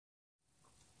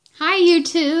Hi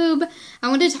YouTube! I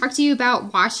want to talk to you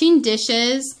about washing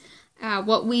dishes,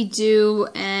 what we do,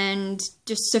 and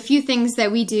just a few things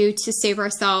that we do to save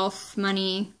ourselves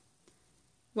money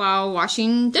while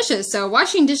washing dishes. So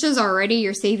washing dishes already,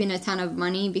 you're saving a ton of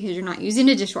money because you're not using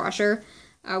a dishwasher.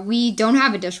 We don't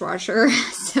have a dishwasher,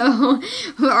 so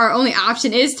our only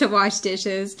option is to wash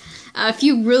dishes. A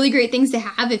few really great things to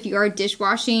have if you are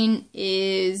dishwashing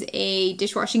is a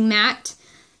dishwashing mat.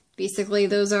 Basically,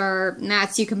 those are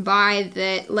mats you can buy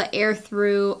that let air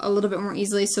through a little bit more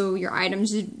easily so your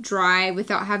items dry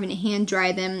without having to hand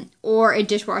dry them. Or a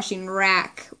dishwashing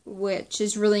rack, which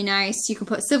is really nice. You can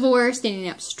put silverware standing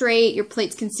up straight, your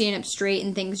plates can stand up straight,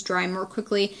 and things dry more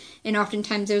quickly. And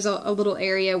oftentimes there's a little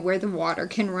area where the water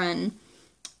can run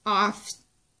off.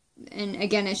 And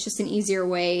again, it's just an easier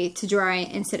way to dry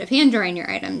instead of hand drying your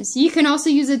items. You can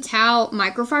also use a towel.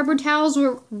 Microfiber towels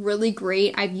work really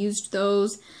great. I've used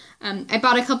those. I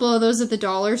bought a couple of those at the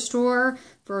dollar store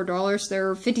for $1, so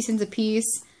they're 50 cents a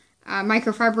piece.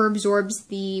 Microfiber absorbs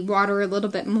the water a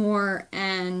little bit more,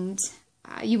 and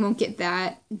you won't get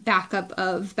that backup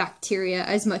of bacteria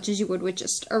as much as you would with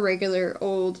just a regular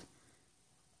old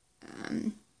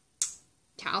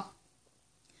towel.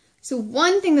 So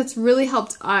one thing that's really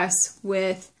helped us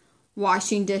with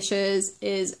washing dishes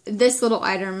is this little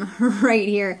item right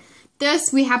here.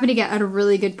 This we happened to get at a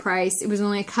really good price. It was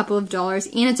only a couple of dollars,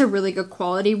 and it's a really good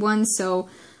quality one, so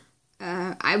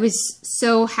I was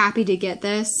so happy to get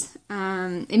this.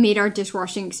 It made our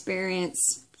dishwashing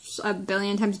experience a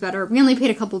billion times better. We only paid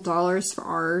a couple dollars for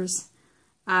ours,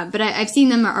 but I've seen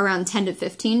them around $10 to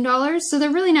 $15, so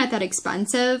they're really not that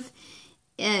expensive.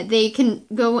 They can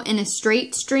go in a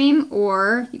straight stream,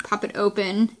 or you pop it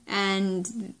open,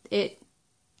 and it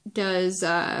does...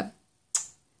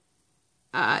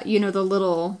 you know, the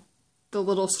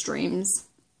little streams.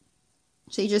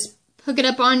 So you just hook it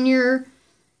up on your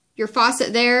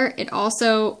faucet there. It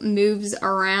also moves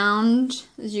around,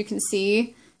 as you can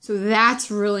see. So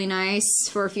that's really nice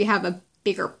for if you have a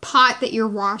bigger pot that you're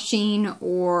washing,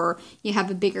 or you have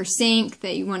a bigger sink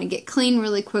that you want to get clean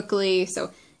really quickly.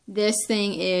 So this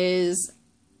thing is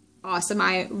awesome.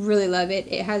 I really love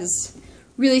it. It has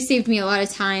really saved me a lot of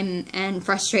time and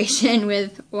frustration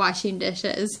with washing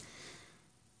dishes.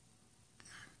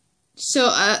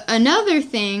 So another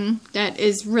thing that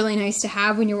is really nice to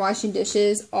have when you're washing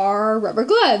dishes are rubber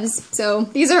gloves. So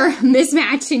these are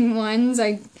mismatching ones.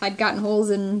 I had gotten holes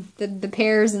in the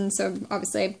pairs, and so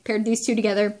obviously I paired these two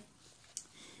together.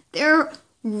 They're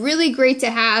really great to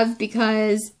have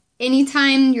because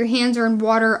anytime your hands are in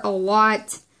water a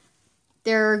lot,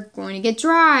 they're going to get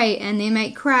dry and they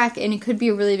might crack, and it could be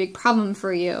a really big problem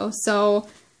for you. So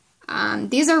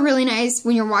these are really nice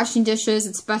when you're washing dishes.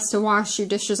 It's best to wash your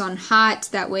dishes on hot.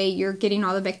 That way you're getting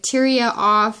all the bacteria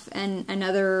off, and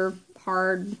another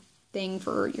hard thing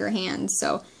for your hands.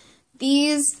 So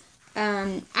these,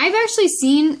 I've actually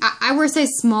seen, I wear size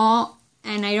small,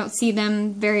 and I don't see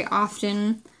them very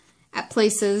often at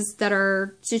places that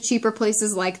are cheaper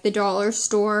places like the dollar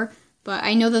store. But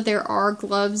I know that there are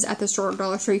gloves at the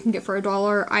dollar store you can get for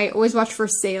 $1. I always watch for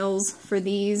sales for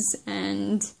these,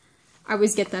 and I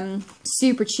always get them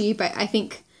super cheap. I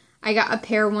think I got a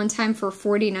pair one time for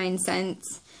 49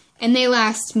 cents, and they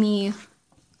last me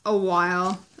a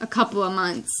while, a couple of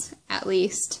months at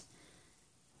least.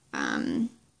 They're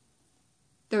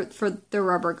for the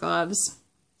rubber gloves.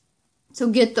 So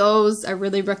get those. I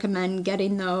really recommend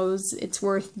getting those. It's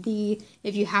worth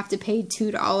if you have to pay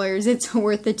 $2, it's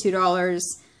worth the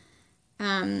 $2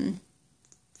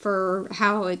 for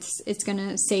how it's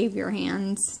gonna save your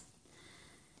hands.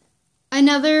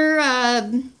 Another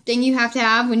thing you have to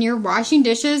have when you're washing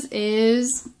dishes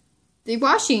is the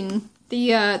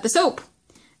soap.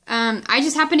 I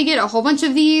just happened to get a whole bunch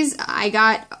of these. I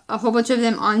got a whole bunch of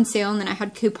them on sale, and then I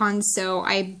had coupons, so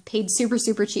I paid super,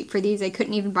 super cheap for these. I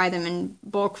couldn't even buy them in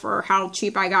bulk for how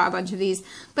cheap I got a bunch of these.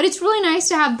 But it's really nice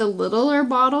to have the littler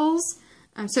bottles.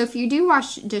 So if you do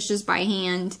wash dishes by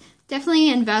hand, definitely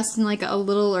invest in like a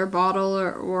littler bottle,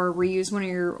 or reuse one of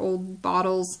your old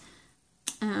bottles.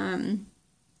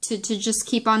 To just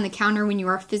keep on the counter when you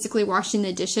are physically washing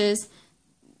the dishes.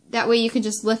 That way you can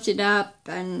just lift it up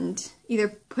and either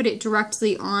put it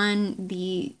directly on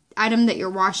the item that you're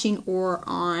washing, or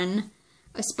on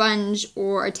a sponge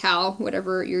or a towel,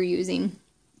 whatever you're using.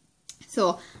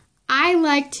 So I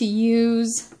like to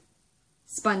use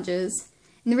sponges.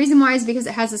 And the reason why is because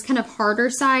it has this kind of harder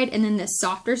side and then this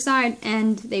softer side,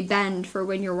 and they bend for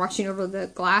when you're washing over the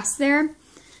glass there.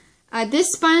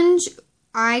 This sponge,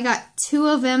 I got 2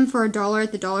 of them for $1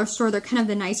 at the dollar store. They're kind of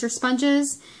the nicer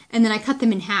sponges, and then I cut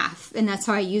them in half, and that's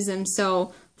how I use them.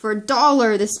 So For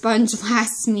 $1, the sponge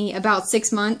lasts me about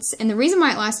 6 months. And the reason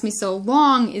why it lasts me so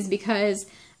long is because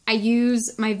I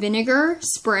use my vinegar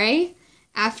spray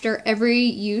after every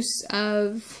use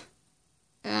of,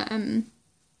 after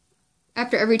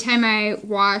every time I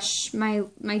wash my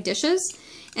dishes.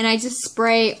 And I just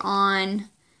spray on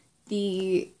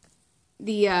the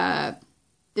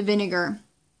vinegar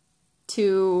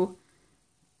to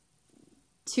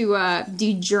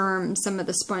de-germ some of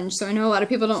the sponge. So I know a lot of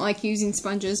people don't like using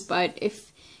sponges, but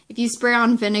if you spray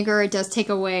on vinegar, it does take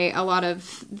away a lot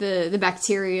of the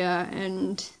bacteria,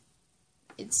 and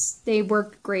they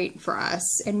work great for us.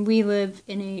 And we live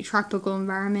in a tropical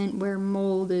environment where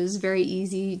mold is very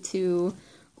easy to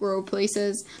grow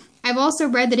places. I've also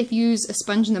read that if you use a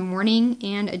sponge in the morning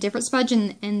and a different sponge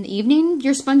in the evening,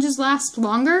 your sponges last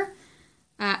longer.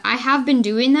 I have been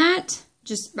doing that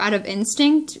just out of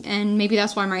instinct, and maybe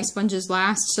that's why my sponges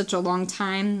last such a long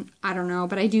time. I don't know,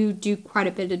 but I do quite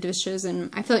a bit of dishes,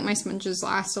 and I feel like my sponges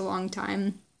last a long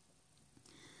time.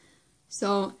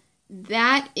 So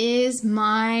that is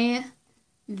my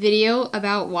video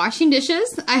about washing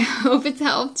dishes. I hope it's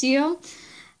helped you.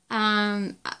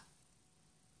 And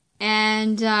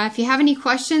if you have any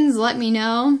questions, let me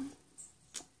know.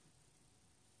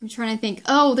 I'm trying to think.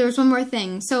 Oh, there's one more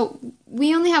thing. So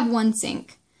we only have one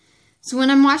sink. So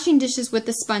when I'm washing dishes with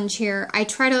the sponge here, I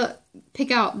try to pick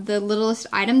out the littlest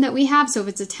item that we have. So if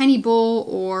it's a tiny bowl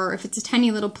or if it's a tiny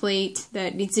little plate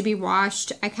that needs to be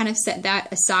washed, I kind of set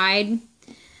that aside.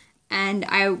 And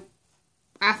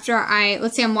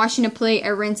let's say I'm washing a plate, I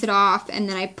rinse it off, and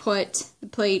then I put the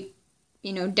plate,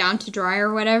 down to dry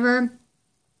or whatever.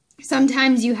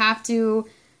 Sometimes you have to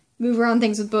move around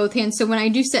things with both hands. So when I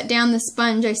do set down the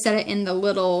sponge, I set it in the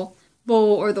little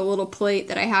bowl or the little plate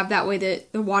that I have. That way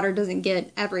that the water doesn't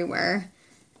get everywhere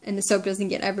and the soap doesn't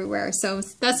get everywhere. So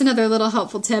that's another little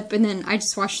helpful tip. And then I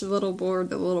just wash the little bowl or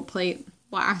the little plate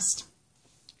last.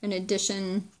 In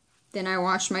addition, then I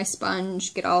wash my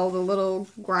sponge, get all the little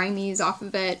grimies off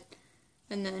of it,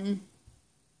 and then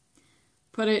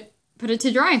put it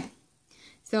to dry.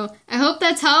 So I hope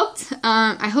that's helped.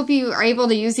 I hope you are able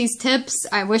to use these tips.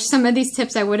 I wish some of these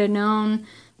tips I would have known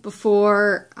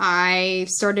before I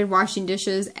started washing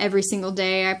dishes every single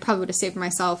day. I probably would have saved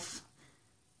myself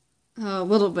a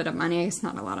little bit of money. It's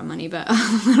not a lot of money, but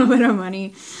a little bit of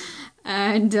money.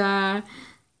 And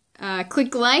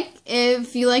click like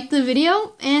if you liked the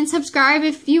video, and subscribe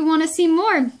if you want to see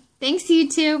more. Thanks,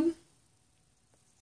 YouTube.